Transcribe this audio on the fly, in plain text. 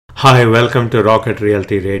Hi, welcome to Rocket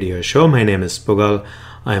Realty Radio Show. My name is Pugal.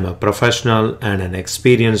 I am a professional and an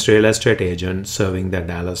experienced real estate agent serving the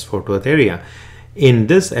Dallas-Fort Worth area. In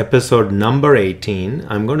this episode number 18,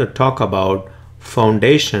 I'm going to talk about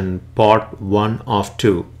foundation part 1 of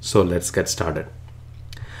 2. So let's get started.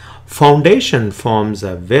 Foundation forms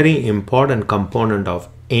a very important component of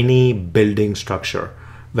any building structure,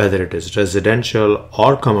 whether it is residential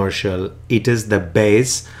or commercial. It is the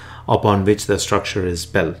base upon which the structure is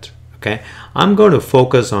built. Okay, I'm going to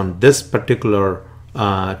focus on this particular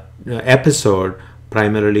episode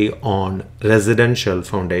primarily on residential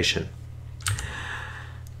foundation.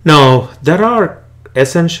 Now, there are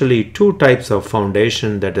essentially two types of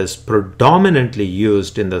foundation that is predominantly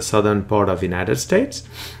used in the southern part of United States.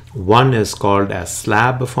 One is called a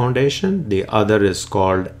slab foundation. The other is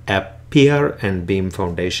called a pier and beam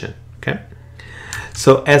foundation. Okay.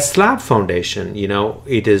 So a slab foundation,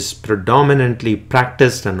 it is predominantly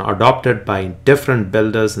practiced and adopted by different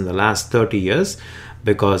builders in the last 30 years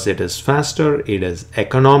because it is faster, it is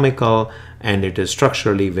economical, and it is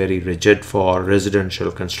structurally very rigid for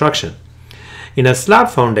residential construction. In a slab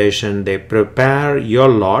foundation, they prepare your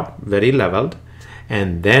lot very leveled,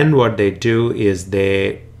 and then what they do is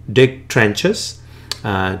they dig trenches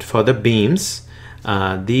for the beams.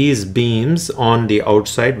 These beams on the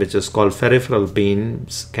outside, which is called peripheral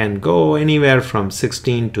beams, can go anywhere from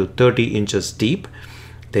 16 to 30 inches deep.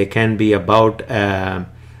 They can be about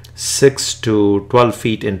 6 to 12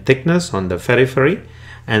 feet in thickness on the periphery,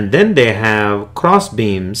 and then they have cross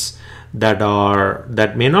beams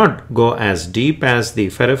that may not go as deep as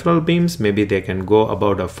the peripheral beams. Maybe they can go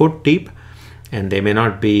about a foot deep, and they may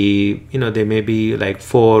not be, they may be like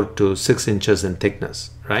 4 to 6 inches in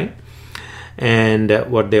thickness, right? And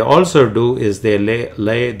what they also do is they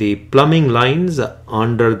lay the plumbing lines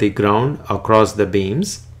under the ground across the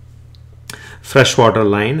beams, freshwater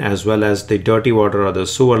line as well as the dirty water or the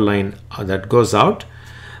sewer line that goes out.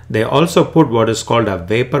 They also put what is called a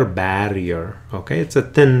vapor barrier. Okay, it's a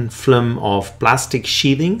thin film of plastic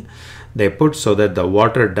sheathing they put so that the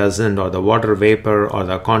water doesn't, or the water vapor or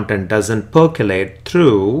the content doesn't percolate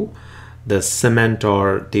through the cement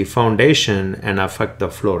or the foundation and affect the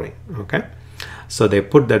flooring. Okay. So they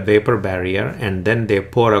put that vapor barrier, and then they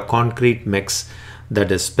pour a concrete mix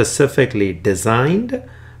that is specifically designed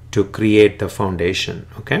to create the foundation.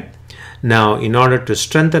 Okay. Now, in order to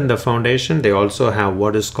strengthen the foundation, they also have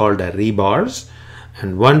what is called a rebars.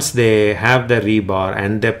 And once they have the rebar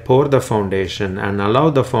and they pour the foundation and allow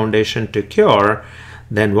the foundation to cure,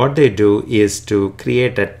 then what they do is to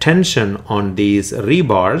create a tension on these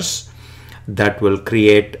rebars that will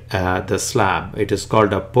create the slab. It is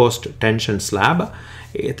called a post-tension slab.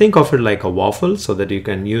 Think of it like a waffle, so that you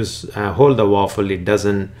can hold the waffle. It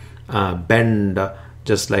doesn't bend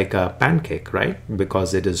just like a pancake, right?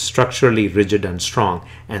 Because it is structurally rigid and strong,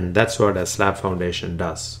 and that's what a slab foundation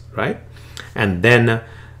does, right? And then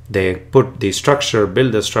they build the structure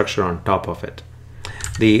on top of it.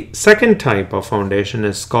 The second type of foundation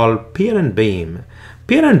is called pier and beam.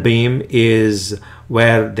 Pier and beam is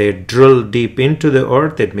where they drill deep into the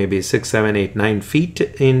earth. It may be 6, 7, 8, 9 feet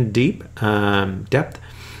in deep depth.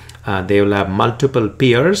 They will have multiple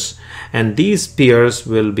piers, and these piers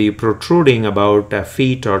will be protruding about a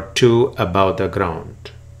feet or two above the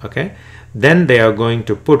ground. Okay. Then they are going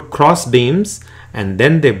to put cross beams, and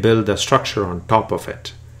then they build the structure on top of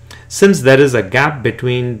it. Since there is a gap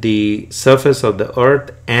between the surface of the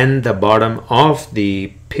earth and the bottom of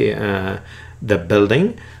the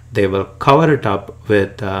building, they will cover it up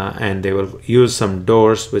with and they will use some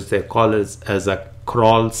doors, which they call as a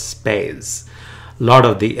crawl space. A lot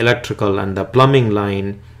of the electrical and the plumbing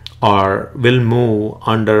line will move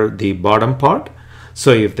under the bottom part.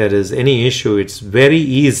 So if there is any issue, it's very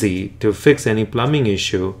easy to fix any plumbing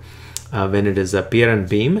issue when it is a pier and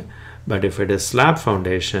beam. But if it is slab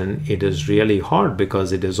foundation, it is really hard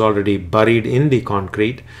because it is already buried in the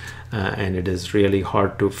concrete, and it is really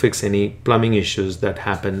hard to fix any plumbing issues that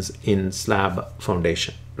happens in slab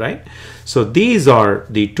foundation, right? So these are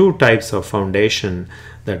the two types of foundation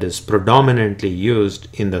that is predominantly used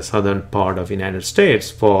in the southern part of United States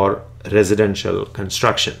for residential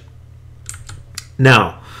construction.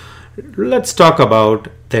 Now, let's talk about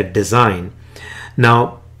the design.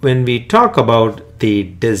 Now, when we talk about the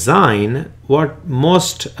design, what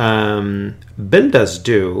most builders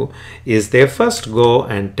do is they first go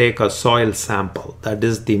and take a soil sample. That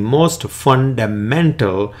is the most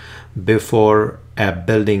fundamental before a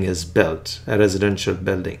building is built, a residential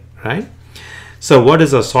building, right? So what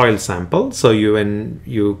is a soil sample? So when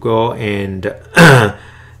you go and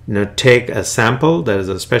take a sample. There is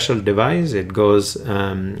a special device. It goes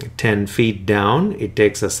 10 feet down. It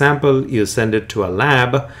takes a sample. You send it to a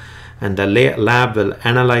lab, and the lab will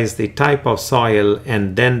analyze the type of soil,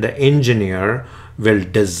 and then the engineer will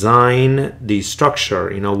design the structure,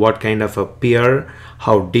 what kind of a pier,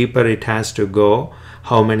 how deeper it has to go,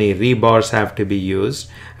 how many rebars have to be used,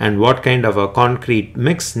 and what kind of a concrete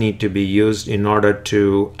mix need to be used in order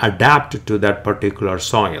to adapt to that particular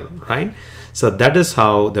soil, right? So that is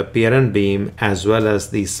how the pier and beam as well as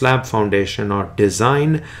the slab foundation are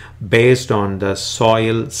designed based on the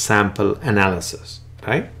soil sample analysis,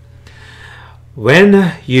 right?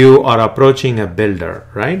 When you are approaching a builder,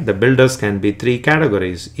 right, the builders can be three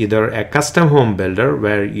categories: either a custom home builder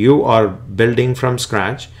where you are building from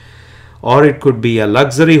scratch, or it could be a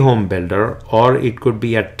luxury home builder, or it could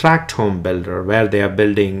be a tract home builder where they are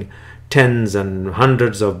building tens and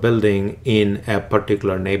hundreds of buildings in a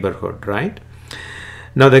particular neighborhood, right?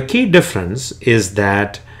 Now the key difference is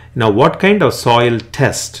that what kind of soil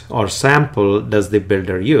test or sample does the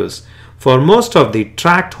builder use? For most of the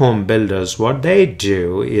tract home builders, what they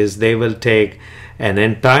do is they will take an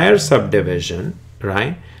entire subdivision,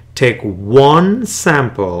 right? Take one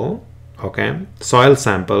sample, okay, soil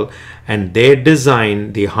sample, and they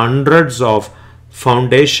design the hundreds of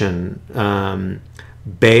foundation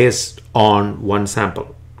based on one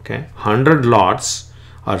sample, okay? 100 lots,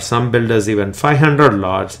 or some builders even 500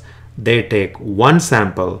 lots, they take one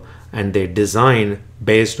sample and they design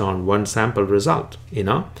based on one sample result,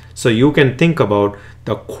 So you can think about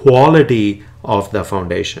the quality of the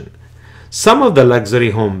foundation. Some of the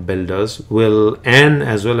luxury home builders will, and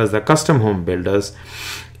as well as the custom home builders,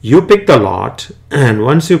 you pick the lot, and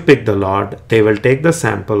once you pick the lot, they will take the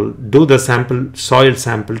sample, do the soil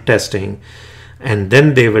sample testing, and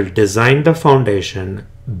then they will design the foundation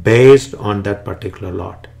based on that particular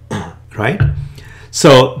lot, right?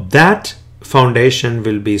 So that foundation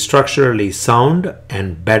will be structurally sound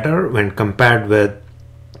and better when compared with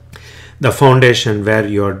the foundation where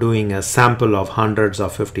you are doing a sample of hundreds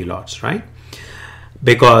of 50 lots, right?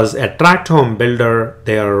 Because a tract home builder,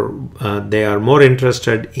 they are more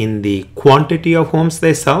interested in the quantity of homes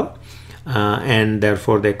they sell, and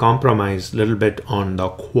therefore they compromise a little bit on the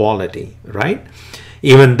quality, right?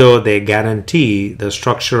 Even though they guarantee the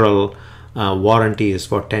structural warranty is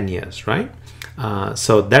for 10 years, right?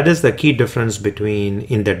 So that is the key difference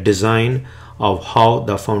in the design of how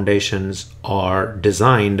the foundations are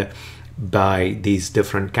designed by these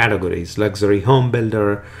different categories: luxury home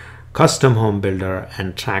builder, custom home builder,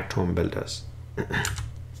 and tract home builders.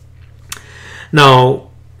 Now,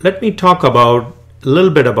 let me talk a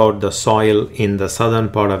little bit about the soil in the southern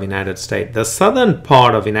part of United States. The southern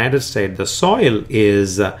part of United States, the soil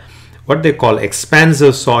is what they call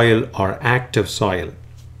expansive soil or active soil.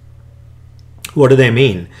 What do they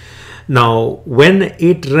mean? Now, when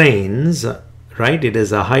it rains, right, it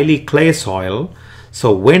is a highly clay soil.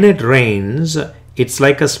 So when it rains, it's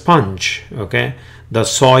like a sponge, okay? The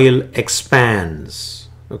soil expands,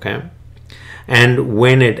 okay? And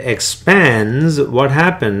when it expands, what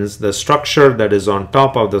happens? The structure that is on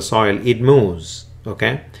top of the soil, it moves,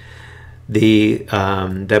 okay? The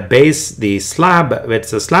base, the slab, if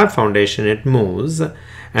it's a slab foundation, it moves.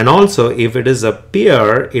 And also, if it is a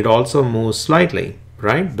pier, it also moves slightly,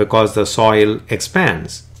 right? Because the soil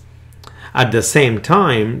expands. At the same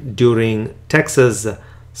time, during Texas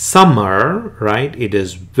summer, right, it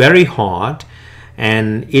is very hot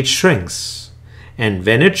and it shrinks. And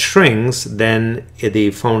when it shrinks, then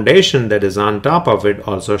the foundation that is on top of it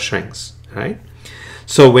also shrinks, right?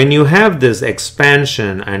 So when you have this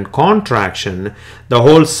expansion and contraction, the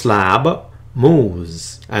whole slab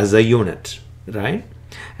moves as a unit, right?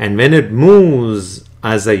 And when it moves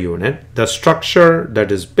as a unit, the structure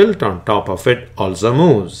that is built on top of it also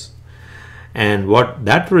moves. And what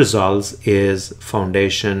that results is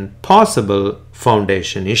possible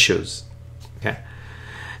foundation issues. Okay.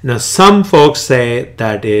 Now, some folks say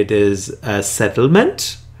that it is a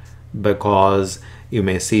settlement because you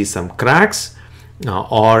may see some cracks,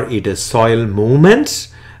 or it is soil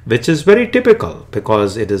movement, which is very typical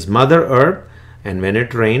because it is Mother Earth. And when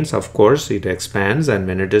it rains, of course, it expands, and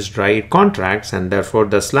when it is dry, it contracts, and therefore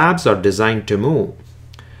the slabs are designed to move.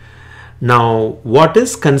 Now, what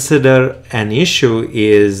is considered an issue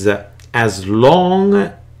is as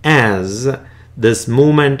long as this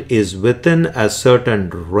movement is within a certain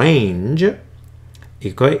range,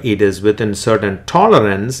 it is within certain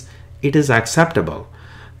tolerance, it is acceptable.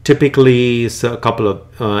 Typically, it's a couple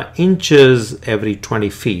of inches every 20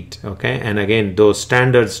 feet, okay? And again, those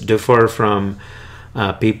standards differ from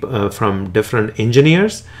from different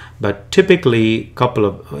engineers, but typically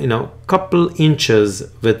couple inches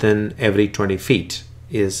within every 20 feet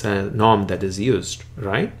is a norm that is used,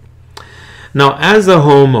 right? Now, as a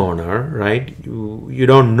homeowner, right, you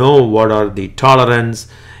don't know what are the tolerance.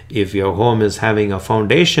 If your home is having a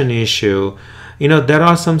foundation issue, there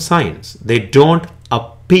are some signs. They don't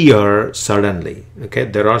appear suddenly. Okay,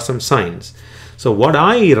 there are some signs. So what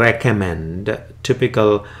I recommend,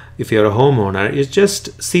 typical, if you're a homeowner, is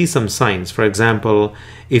just see some signs. For example,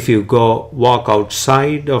 if you walk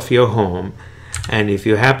outside of your home, and if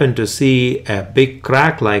you happen to see a big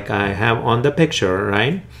crack like I have on the picture,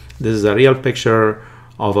 right? This is a real picture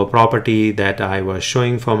of a property that I was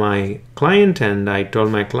showing for my client, and I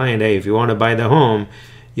told my client, hey, if you want to buy the home,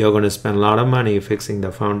 you're going to spend a lot of money fixing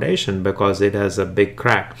the foundation because it has a big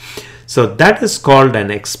crack. So that is called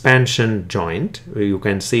an expansion joint. You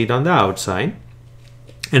can see it on the outside.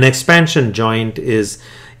 An expansion joint is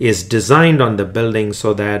designed on the building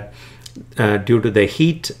so that due to the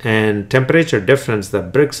heat and temperature difference, the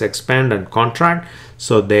bricks expand and contract.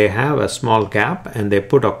 So they have a small gap, and they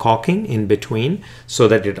put a caulking in between so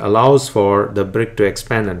that it allows for the brick to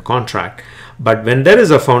expand and contract. But when there is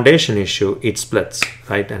a foundation issue, it splits,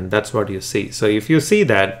 right? And that's what you see. So if you see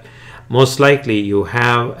that, most likely you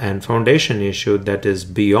have a foundation issue that is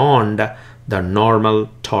beyond the normal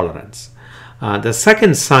tolerance. The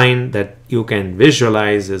second sign that you can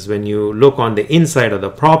visualize is when you look on the inside of the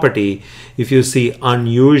property, if you see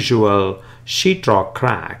unusual sheetrock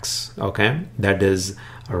cracks, okay, that is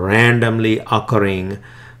randomly occurring,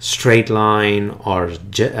 straight line or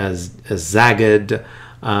zagged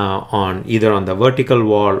on either on the vertical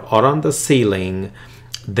wall or on the ceiling,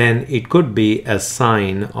 then it could be a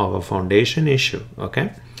sign of a foundation issue,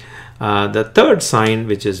 okay. The third sign,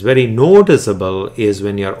 which is very noticeable, is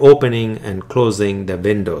when you're opening and closing the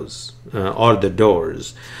windows or the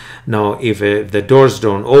doors. Now, if the doors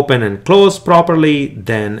don't open and close properly,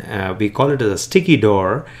 then we call it as a sticky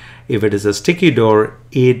door. If it is a sticky door,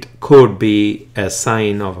 it could be a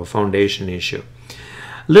sign of a foundation issue.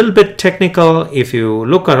 A little bit technical, if you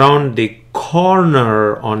look around the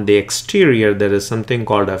corner on the exterior, there is something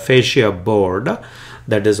called a fascia board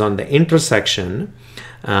that is on the intersection.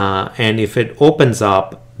 And if it opens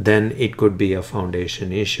up, then it could be a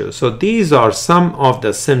foundation issue. So these are some of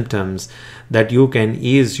the symptoms that you can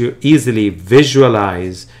easily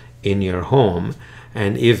visualize in your home.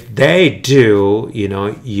 And if they do,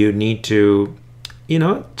 you need to,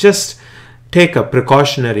 just take a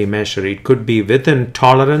precautionary measure. It could be within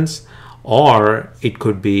tolerance, or it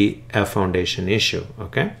could be a foundation issue,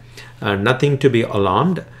 okay? Nothing to be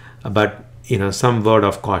alarmed, but some word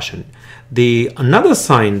of caution. Another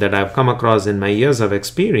sign that I've come across in my years of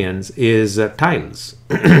experience is tiles.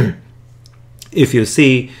 If you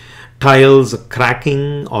see tiles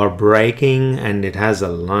cracking or breaking and it has a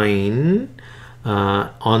line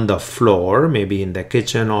on the floor, maybe in the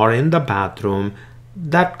kitchen or in the bathroom,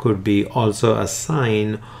 that could be also a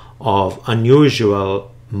sign of unusual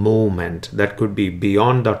movement that could be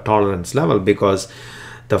beyond the tolerance level, because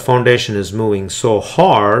the foundation is moving so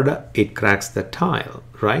hard it cracks the tile,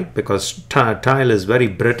 right? Because tile is very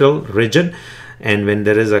brittle, rigid, and when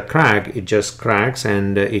there is a crack, it just cracks,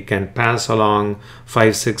 and it can pass along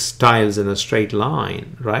 5-6 tiles in a straight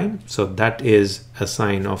line, right? So that is a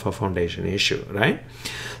sign of a foundation issue, right?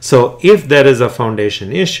 So if there is a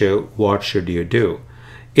foundation issue, what should you do?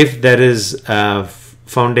 If there is a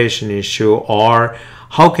foundation issue, or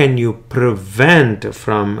how can you prevent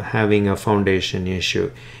from having a foundation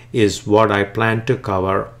issue, is what I plan to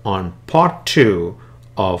cover on part 2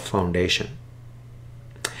 of foundation.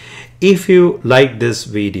 If you like this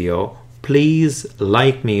video, please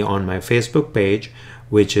like me on my Facebook page,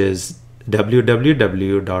 which is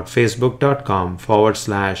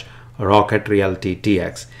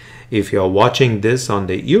www.facebook.com/RocketRealtyTX. If you're watching this on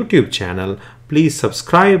the YouTube channel, please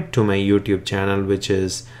subscribe to my YouTube channel, which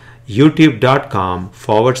is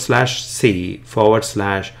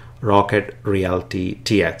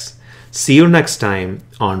youtube.com/C/RocketRealtyTX. See you next time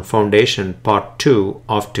on Foundation Part 2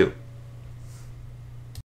 of 2.